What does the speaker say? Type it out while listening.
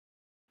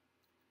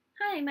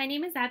Hi, my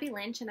name is Abby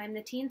Lynch, and I'm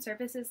the Teen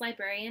Services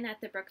Librarian at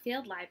the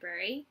Brookfield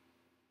Library.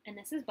 And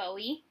this is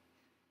Bowie.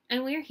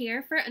 And we're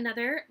here for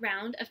another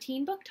round of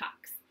Teen Book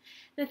Talks.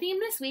 The theme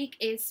this week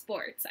is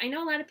sports. I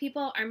know a lot of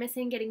people are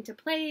missing getting to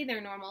play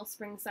their normal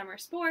spring-summer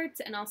sports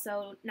and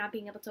also not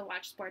being able to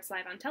watch sports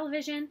live on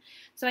television.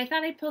 So I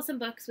thought I'd pull some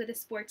books with a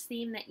sports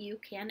theme that you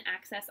can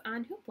access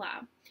on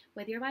Hoopla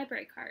with your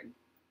library card.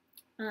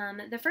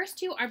 The first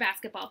two are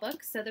basketball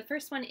books. So the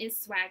first one is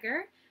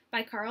Swagger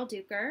by Carl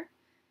Deuker.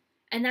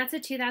 And that's a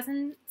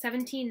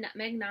 2017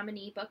 Nutmeg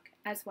nominee book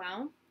as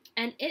well.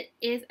 And it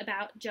is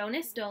about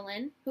Jonas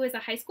Dolan, who is a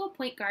high school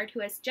point guard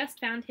who has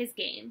just found his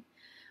game.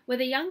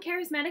 With a young,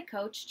 charismatic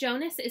coach,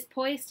 Jonas is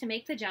poised to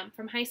make the jump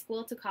from high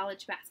school to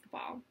college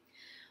basketball.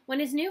 When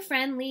his new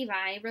friend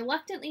Levi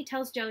reluctantly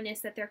tells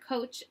Jonas that their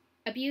coach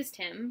abused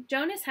him,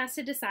 Jonas has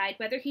to decide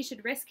whether he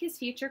should risk his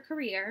future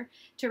career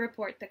to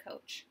report the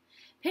coach.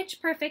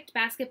 Pitch-perfect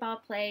basketball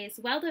plays,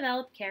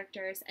 well-developed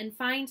characters, and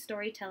fine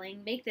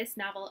storytelling make this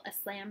novel a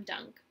slam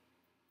dunk.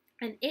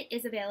 And it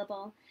is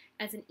available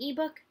as an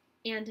ebook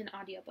and an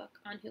audiobook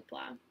on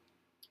Hoopla.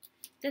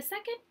 The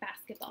second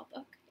basketball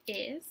book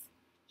is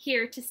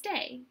Here to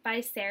Stay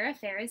by Sara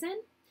Farizan.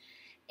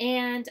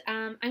 And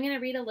I'm going to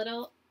read a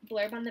little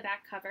blurb on the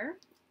back cover.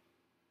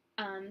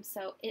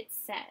 So it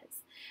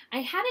says, I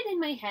had it in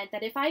my head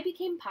that if I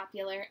became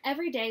popular,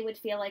 every day would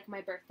feel like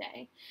my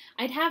birthday.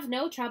 I'd have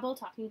no trouble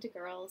talking to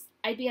girls.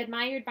 I'd be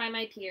admired by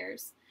my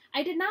peers.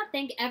 I did not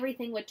think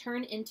everything would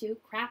turn into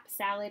crap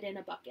salad in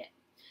a bucket.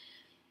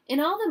 In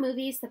all the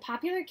movies, the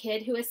popular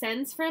kid who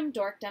ascends from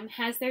dorkdom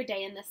has their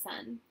day in the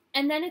sun.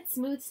 And then it's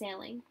smooth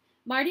sailing.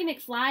 Marty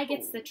McFly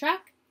gets the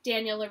truck.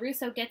 Daniel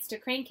LaRusso gets to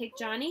crane kick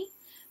Johnny.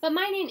 But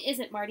my name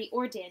isn't Marty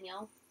or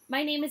Daniel.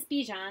 My name is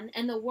Bijan,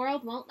 and the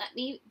world won't let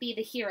me be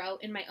the hero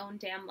in my own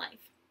damn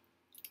life.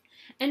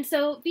 And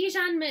so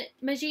Bijan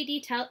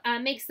Majidi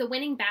makes the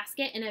winning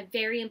basket in a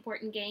very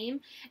important game,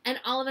 and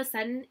all of a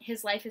sudden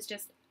his life is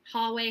just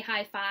hallway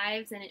high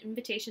fives and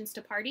invitations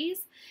to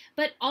parties.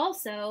 But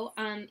also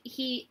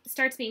he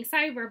starts being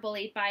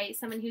cyberbullied by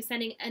someone who's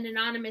sending an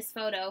anonymous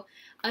photo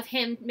of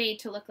him made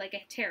to look like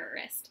a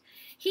terrorist.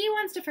 He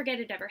wants to forget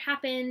it ever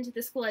happened.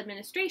 The school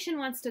administration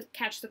wants to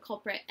catch the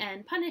culprit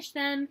and punish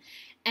them.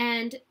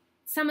 And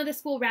some of the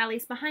school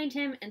rallies behind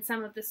him, and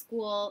some of the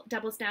school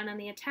doubles down on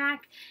the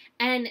attack.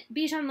 And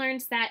Bijan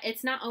learns that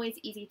it's not always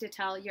easy to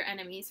tell your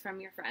enemies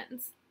from your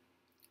friends.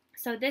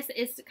 So this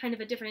is kind of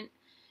a different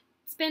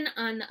spin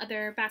on the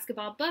other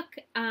basketball book.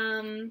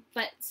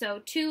 But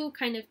so two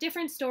kind of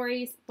different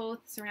stories, both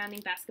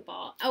surrounding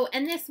basketball. Oh,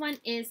 and this one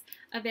is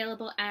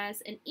available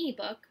as an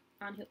ebook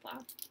on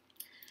Hoopla.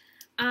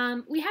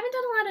 We haven't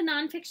done a lot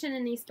of nonfiction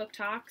in these book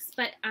talks,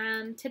 but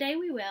today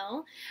we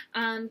will.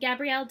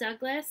 Gabrielle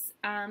Douglas,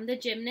 the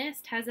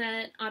gymnast, has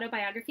an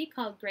autobiography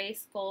called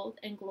Grace, Gold,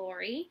 and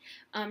Glory,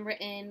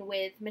 written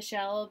with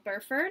Michelle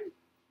Burford.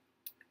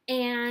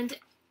 And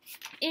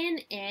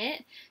in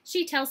it,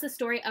 she tells the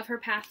story of her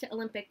path to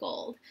Olympic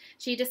gold.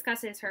 She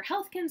discusses her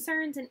health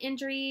concerns and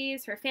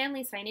injuries, her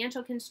family's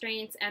financial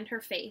constraints, and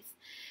her faith.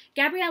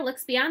 Gabrielle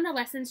looks beyond the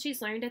lessons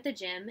she's learned at the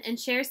gym and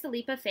shares the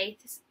leaps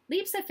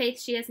of faith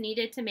she has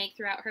needed to make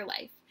throughout her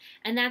life.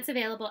 And that's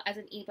available as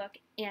an ebook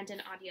and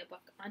an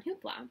audiobook on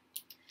Hoopla.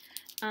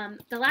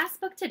 The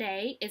last book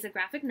today is a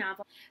graphic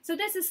novel. So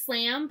this is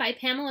Slam by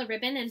Pamela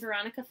Ribon and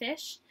Veronica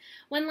Fish.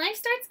 When life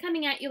starts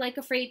coming at you like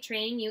a freight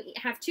train, you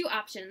have two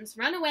options: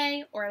 run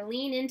away or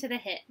lean into the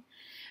hit.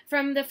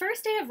 From the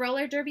first day of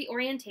roller derby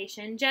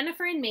orientation,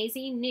 Jennifer and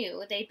Maisie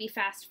knew they'd be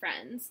fast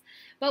friends.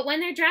 But when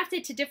they're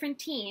drafted to different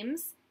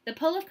teams, the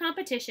pull of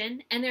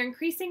competition and their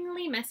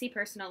increasingly messy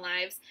personal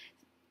lives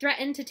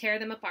threaten to tear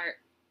them apart.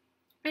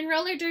 In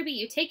roller derby,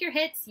 you take your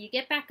hits, you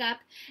get back up,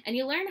 and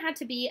you learn how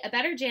to be a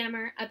better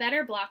jammer, a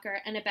better blocker,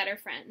 and a better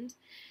friend.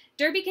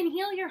 Derby can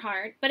heal your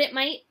heart, but it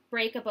might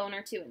break a bone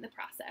or two in the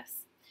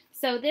process.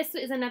 So this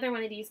is another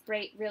one of these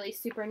great, really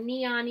super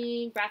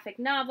neon-y graphic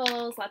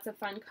novels, lots of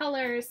fun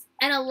colors,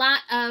 and a lot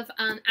of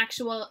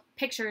actual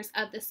pictures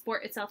of the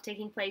sport itself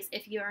taking place.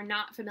 If you are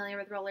not familiar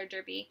with roller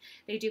derby,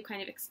 they do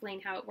kind of explain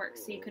how it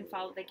works so you can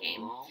follow the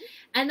game.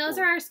 And those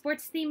are our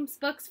sports-themed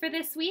books for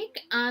this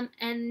week.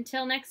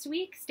 Until next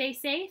week, stay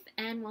safe,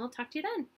 and we'll talk to you then.